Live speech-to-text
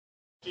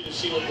To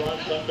see LeBron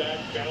come back,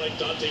 a guy like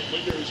Dante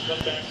Winder who's come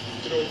back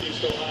to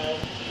Northeast Ohio.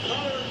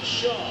 Connor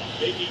Shaw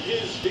making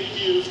his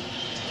debut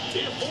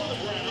here for the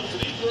Browns,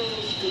 and he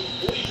throws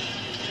complete.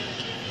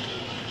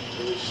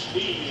 With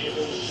speed,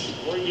 able to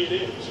bring it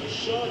in. So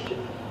Shaw,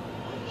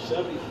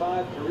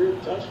 75 career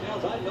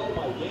touchdowns. I know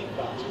my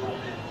Gamecocks,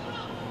 Mike.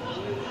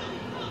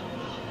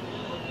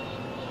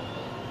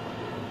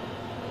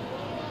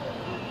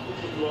 Did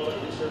you do all that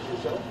research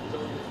yourself?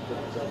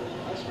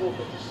 I spoke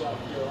at the South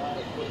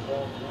Carolina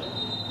football camp.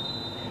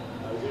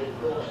 Isaiah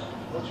Crowe,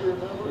 don't you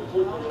remember?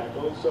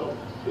 So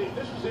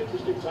this was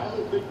interesting.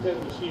 Tyler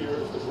Thigpen was here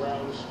as the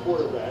Browns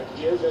quarterback.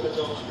 He has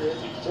NFL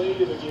experience. He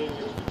played in the game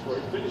against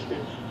Detroit, finished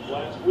it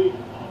last week.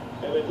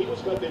 And then he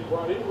was got, they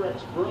brought in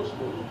Rex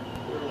Grossman,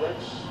 where Rex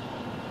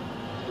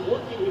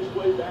working his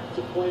way back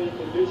to playing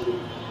condition.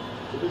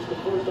 So this is the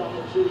first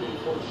opportunity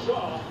for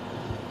Shaw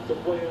to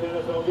play an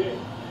NFL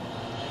game.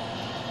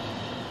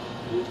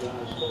 These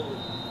guys forward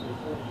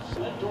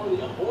that door the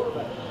young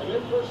quarterback. And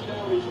their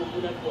personalities will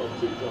connect well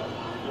too, John.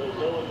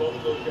 Knowing both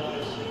of those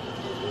guys.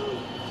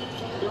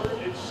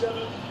 3rd and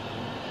 7.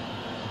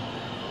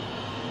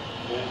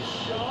 And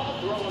Shaw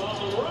throwing on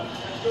the run.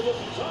 Extra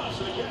looking toss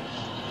and a catch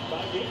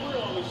by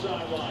Gabriel on the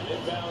sideline.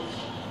 Inbounds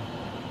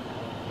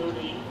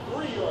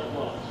 33-yard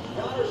line.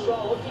 Connor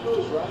Shaw looking to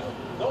his right.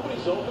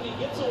 Nobody's open. He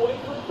gets away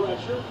from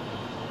pressure.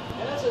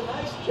 And that's a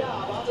nice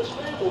job on the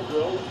scramble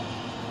drill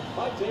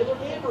by Taylor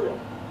Gabriel.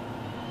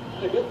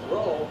 And a good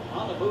throw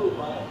on the move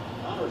by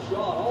Connor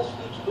Shaw. And all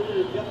Steve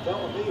Spurrier kept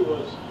telling me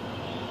was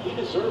he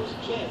deserves a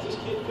chance. This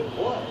kid can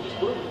play. He's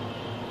proven it.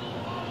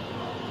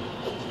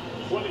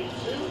 22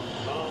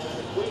 on the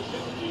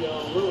completion.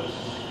 Dion Lewis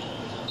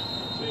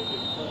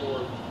taken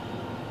for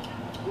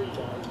 3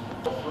 yards.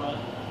 In front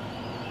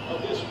of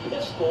this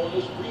pistol and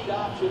this read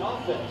option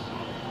offense.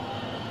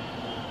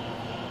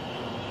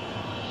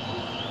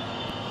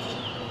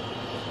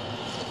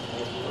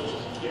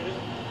 Get it.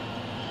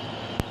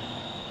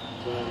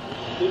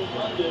 Give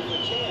London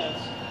a chance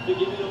to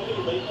give you the lead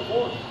late in the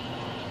fourth.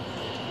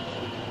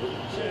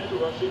 10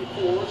 rushing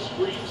 4,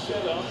 screen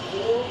set up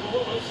for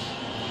Lewis,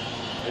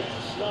 and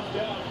snuffed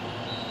out.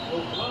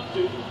 Will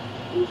Compton,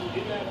 who's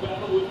in that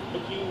battle with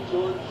McKean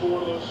Jordan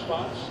for those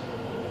spots.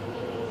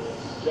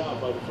 Good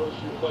job by the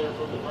first-year player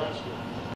from Nebraska.